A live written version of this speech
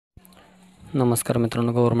नमस्कार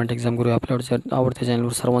मित्रांनो, government exam गुरु आपल्या आवडत्या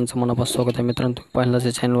चॅनलवर सर्वांचं मनापासून स्वागत आहे. मित्रांनो, तुम्ही पहिल्यांदाच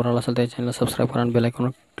या चॅनलवर आला असाल तर चॅनलला सबस्क्राईब करा आणि बेल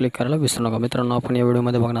आयकॉनवर क्लिक करायला विसरू नका. मित्रांनो, आपण या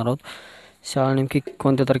व्हिडिओमध्ये बघणार आहोत शाळा नेमकी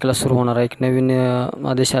कोणत्या तारखेला सुरू होणार आहे. एक नवीन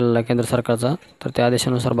आदेश आलेला आहे केंद्र सरकारचा, तर त्या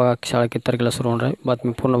आदेशानुसार बघा शाळा किती तारखेला सुरू होणार आहे.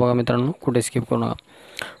 बातमी पूर्ण बघा मित्रांनो, कुठे स्किप करू नका.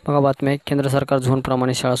 बघा बातमी आहे, केंद्र सरकार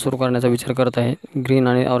झोनप्रमाणे शाळा सुरू करण्याचा विचार करत आहे. ग्रीन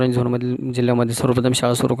आणि ऑरेंज झोनमधील जिल्ह्यामध्ये सर्वप्रथम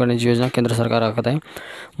शाळा सुरू करण्याची योजना केंद्र सरकार आखत आहे.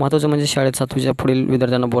 महत्त्वाचं म्हणजे शाळेत 7वीच्या पुढील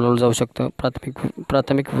विद्यार्थ्यांना बोलावलं जाऊ शकतं.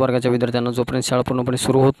 प्राथमिक वर्गाच्या विद्यार्थ्यांना जोपर्यंत शाळा पूर्णपणे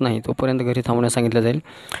सुरू होत नाही तोपर्यंत घरी थांबण्यास सांगितलं जाईल.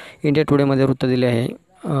 इंडिया टुडेमध्ये वृत्त दिले आहे,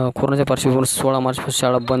 कोरोनाच्या पार्श्वभूमीवर 16 मार्चपासून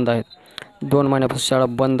शाळा बंद आहेत. 2 महिन्यापासून शाळा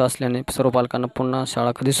बंद असल्याने सर्व पालकांना पुन्हा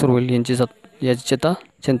शाळा कधी सुरू होईल याची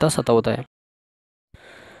चिंता सतावत आहे.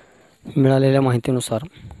 मिळालेल्या माहितीनुसार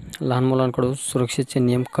लहान मुलांकडून सुरक्षेचे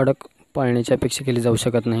नियम कडक पाळण्याची अपेक्षा केली जाऊ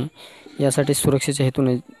शकत नाही. यासाठी सुरक्षेच्या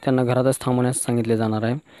हेतूने त्यांना घरातच थांबण्यास सांगितले जाणार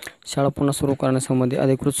आहे. शाळा पुन्हा सुरू करण्यासंबंधी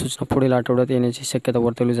अधिकृत सूचना पुढील आठवड्यात येण्याची शक्यता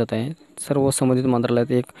वर्तवली जात आहे. सर्व संबंधित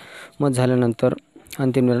मंत्रालयात एकमत झाल्यानंतर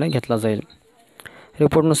अंतिम निर्णय घेतला जाईल.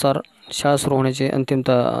 रिपोर्टनुसार शाळा सुरू होण्याची अंतिम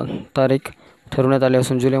तारीख ठरवण्यात आली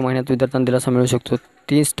असून जुलै महिन्यात विद्यार्थ्यांना दिलासा मिळू शकतो.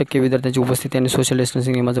 30% विद्यार्थ्यांची उपस्थिती आणि सोशल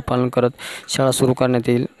डिस्टन्सिंग नियमाचे पालन करत शाळा सुरू करण्यात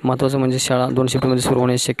येईल. महत्त्वाचं म्हणजे शाळा 2 शिफ्टमध्ये सुरू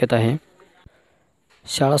होण्याची शक्यता आहे.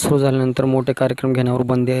 शाळा सुरू झाल्यानंतर मोठे कार्यक्रम घेण्यावर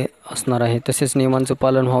बंदी असणार आहे. तसेच नियमांचं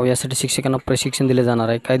पालन व्हावं यासाठी शिक्षकांना प्रशिक्षण दिले जाणार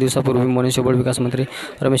आहे. काही दिवसापूर्वी मनुष्यबळ विकास मंत्री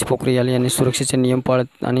रमेश पोखरियाल यांनी सुरक्षेचे नियम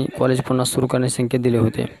पाळत आणि कॉलेज पुन्हा सुरू करण्याचे संकेत दिले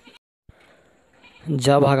होते.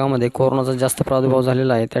 ज्या भागामध्ये कोरोनाचा जास्त प्रादुर्भाव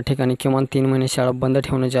झालेला आहे त्या ठिकाणी किमान 3 महिने शाळा बंद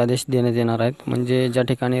ठेवण्याचे आदेश देण्यात येणार आहेत. म्हणजे ज्या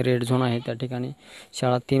ठिकाणी रेड झोन आहे त्या ठिकाणी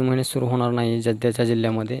शाळा 3 महिने सुरू होणार नाही. त्या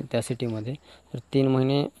जिल्ह्यामध्ये त्या सिटीमध्ये तर 3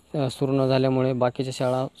 महिने सुरू न झाल्यामुळे बाकीच्या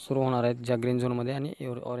शाळा सुरू होणार आहेत, ज्या ग्रीन झोनमध्ये आणि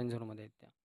ऑरेंज झोनमध्ये आहेत त्या.